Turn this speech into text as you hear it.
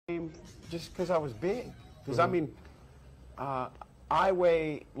just because I was big. Because I mean, I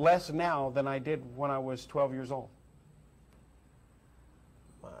weigh less now than I did when I was 12 years old.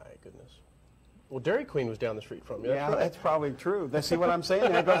 My goodness. Well, Dairy Queen was down the street from you. Yeah, that's probably true. See what I'm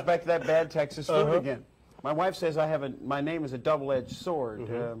saying? That goes back to that bad Texas food again. My wife says my name is a double-edged sword.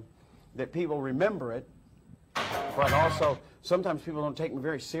 That people remember it, but also sometimes people don't take me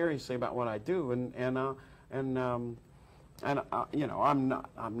very seriously about what I do, and you know, I'm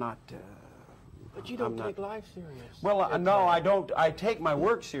not. But you don't take life serious. Well, no, I don't. I take my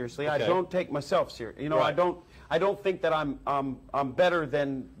work seriously. Okay. I don't take myself seriously. You know, right. I don't think that I'm better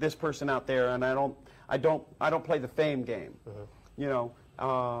than this person out there, and I don't play the fame game. You know,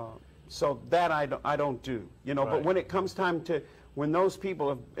 so that I don't do. You know, right. But when it comes time to when those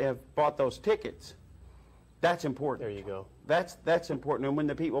people have bought those tickets, that's important. There you go. That's important, and when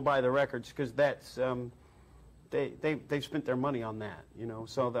the people buy the records, because that's they've spent their money on that. You know,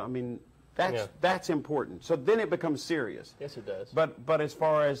 so I mean. That's important. So then it becomes serious. Yes, it does. But as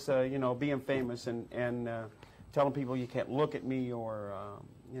far as you know, being famous and telling people you can't look at me or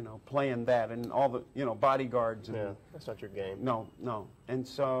you know, playing that and all the bodyguards. And, that's not your game. No. And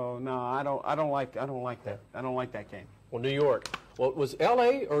so no, I don't like that. I don't like that game. Well, New York. Well, was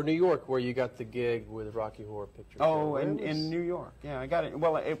L.A. or New York where you got the gig with Rocky Horror Picture Show? Oh, in New York. Yeah, I got it.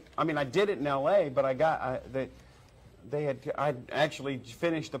 Well, I mean, I did it in L.A., but I'd actually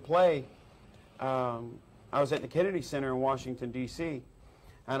finished the play. I was at the Kennedy Center in Washington, D.C.,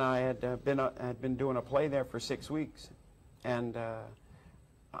 and I had been doing a play there for 6 weeks, and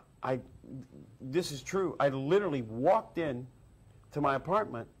this is true. I literally walked in to my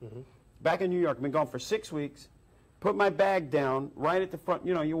apartment back in New York. I've been gone for 6 weeks. Put my bag down right at the front.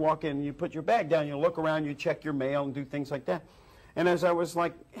 You know, you walk in, you put your bag down, you look around, you check your mail and do things like that. And as I was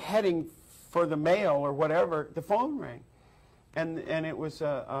like heading for the mail or whatever, the phone rang. And it was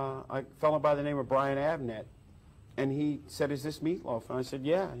a fellow by the name of Brian Avnet, and he said, "Is this Meatloaf?" And I said,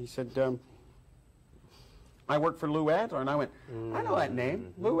 "Yeah." He said, "I work for Lou Adler," and I went, "I know that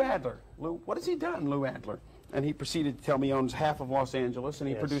name, Lou Adler. Lou, what has he done, Lou Adler?" And he proceeded to tell me he owns half of Los Angeles, and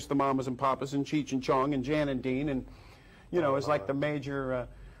he produced the Mamas and Papas and Cheech and Chong and Jan and Dean, and you know, is like the major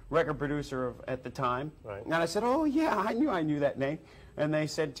record producer at the time. Right. And I said, "Oh yeah, I knew that name." And they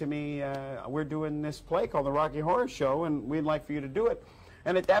said to me, "We're doing this play called The Rocky Horror Show, and we'd like for you to do it."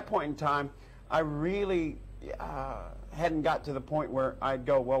 And at that point in time, I really hadn't got to the point where I'd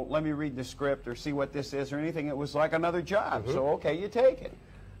go, "Well, let me read the script or see what this is or anything." It was like another job. So, okay, you take it.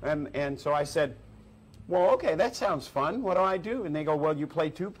 And so I said, "Well, okay, that sounds fun. What do I do?" And they go, "Well, you play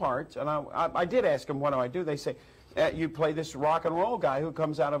 2 parts." And I did ask them, "What do I do?" They say, "You play this rock and roll guy who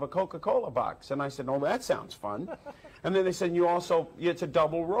comes out of a Coca-Cola box." And I said, "Oh, that sounds fun." And then they said, "You also, it's a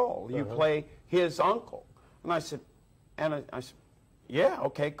double role. You play his uncle." And I said, "Yeah,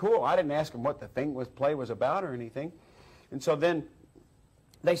 okay, cool." I didn't ask them what the play was about or anything. And so then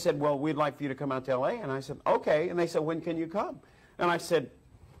they said, "Well, we'd like for you to come out to L.A." And I said, "Okay." And they said, "When can you come?" And I said,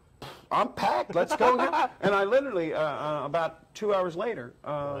 "I'm packed. Let's go now." And I literally, about 2 hours later,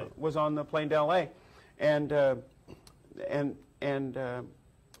 was on the plane to L.A.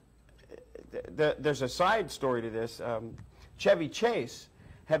 There's a side story to this. Chevy Chase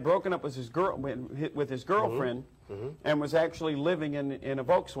had broken up with his girlfriend and was actually living in a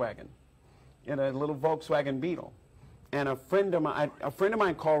Volkswagen, in a little Volkswagen Beetle. And a friend of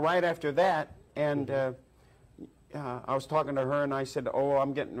mine called right after that, and I was talking to her, and I said, "Oh,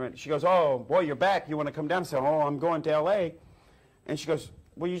 I'm getting ready." She goes, "Oh, boy, you're back. You want to come down?" I said, "Oh, I'm going to L.A." And she goes,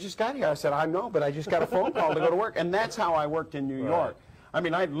 "Well, you just got here." I said, "I know, but I just got a phone call to go to work." And that's how I worked in New York. I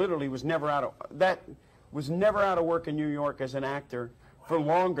mean, I literally was never out of work in New York as an actor for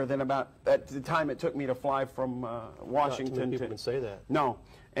longer than about at the time it took me to fly from Washington. Not too many people can say that. No.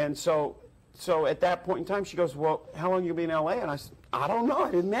 And so at that point in time, she goes, "Well, how long you been in L.A.?" And I said, "I don't know.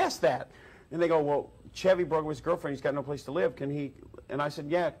 I didn't ask that." And they go, "Well, Chevy broke up with his girlfriend. He's got no place to live. Can he?" And I said,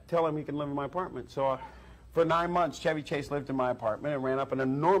 "Yeah, tell him he can live in my apartment." So for 9 months, Chevy Chase lived in my apartment and ran up an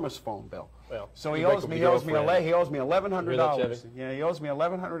enormous phone bill. Well, so he owes me $1,100. Yeah, he owes me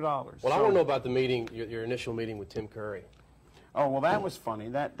 $1,100. Well, I want to know about the meeting, your initial meeting with Tim Curry. Oh, well, that was funny.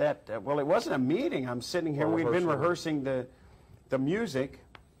 Well, it wasn't a meeting. I'm sitting here. We'd been rehearsing the music,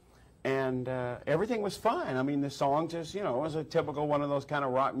 and everything was fine. I mean, the song just, you know, was a typical one of those kind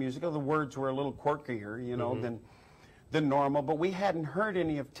of rock musical. The words were a little quirkier, you know, than normal. But we hadn't heard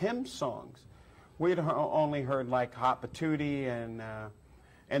any of Tim's songs. We'd only heard like Hot Patootie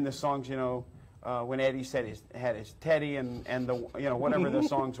and the songs, you know, when Eddie had his Teddy and the, you know, whatever the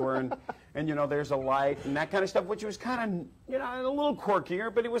songs were, and you know, There's a Light and that kind of stuff, which was kind of, you know, a little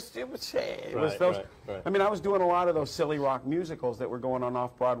quirkier, but it was those. Right. I mean, I was doing a lot of those silly rock musicals that were going on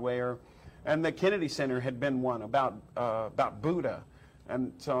off Broadway, or And the Kennedy Center had been one about Buddha.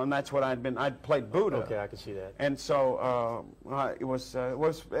 And that's what I'd played Buddha. Okay, I can see that. And so it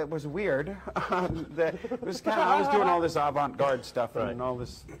was weird. It was kind of, I was doing all this avant-garde stuff and all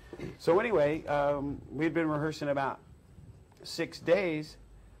this. So anyway, we'd been rehearsing about 6 days,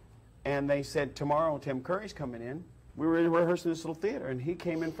 and they said, tomorrow Tim Curry's coming in. We were rehearsing this little theater, and he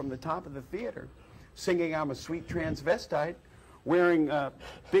came in from the top of the theater singing I'm a Sweet Transvestite, wearing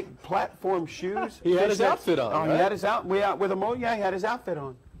big platform shoes. He had his outfit on, right? He had his with a he had his outfit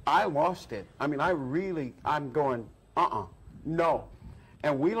on. I lost it. I mean, I'm going, no.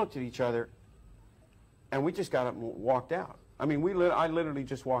 And we looked at each other, and we just got up and walked out. I mean, I literally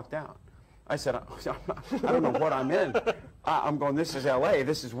just walked out. I said, I don't know what I'm in. I'm going, this is L.A.,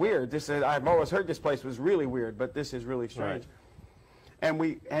 this is weird. I've always heard this place was really weird, but this is really strange.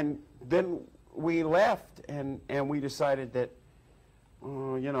 Right. And then we left, and we decided that,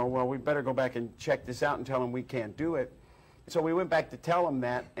 you know, well, we better go back and check this out and tell them we can't do it. So we went back to tell them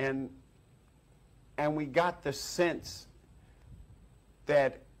that, and we got the sense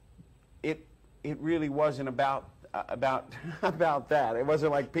that it really wasn't about that. It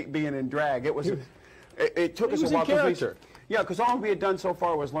wasn't like being in drag. It was. It took us a while. Yeah, because all we had done so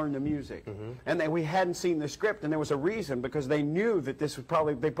far was learn the music, and we hadn't seen the script, and there was a reason, because they knew that this was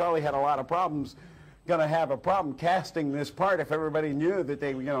they probably had a lot of problems. Going to have a problem casting this part if everybody knew that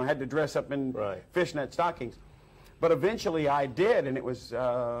they had to dress up in fishnet stockings. But eventually I did, and it was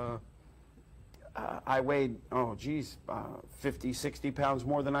I weighed 50, 60 pounds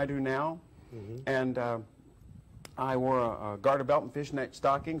more than I do now, and I wore a garter belt and fishnet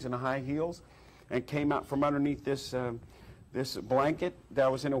stockings and high heels, and came out from underneath this this blanket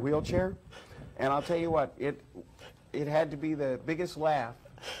that was in a wheelchair, and I'll tell you what, it had to be the biggest laugh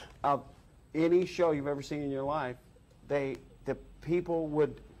of any show you've ever seen in your life. The people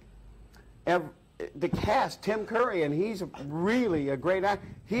would, the cast, Tim Curry, and he's really a great actor,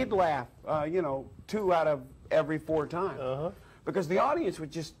 he'd laugh, 2 out of every 4 times. Because the audience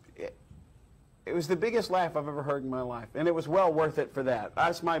would just, it was the biggest laugh I've ever heard in my life, and it was well worth it for that.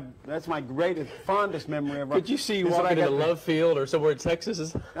 That's my greatest, fondest memory of. Could you see you walking in the Love Field or somewhere in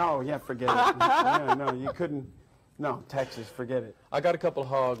Texas? Oh yeah, forget it. Yeah, no, you couldn't. No, Texas, forget it. I got a couple of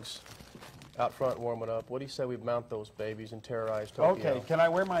hogs out front warming up. What do you say we mount those babies and terrorize Tokyo? Okay, can I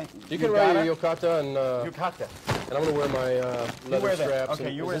wear my You can wear your yukata and yukata. And I'm going to wear my leather straps.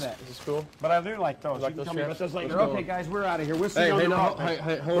 Okay, you wear that. Is this cool? But I do like those. You like can those tell me about straps? those later. Let's go. Okay, guys, we're out of here. We'll see you on the road.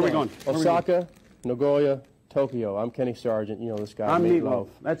 Hey, hold Where are we going? Osaka, Nagoya, Tokyo. I'm Kenny Sargent. You know this guy. I'm Meat Loaf.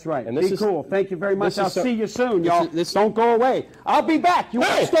 That's right. And Be cool. Thank you very much. I'll see you soon, y'all. Don't go away. I'll be back. You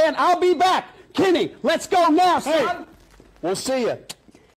understand? I'll be back. Kenny, let's go now, son. We'll see you.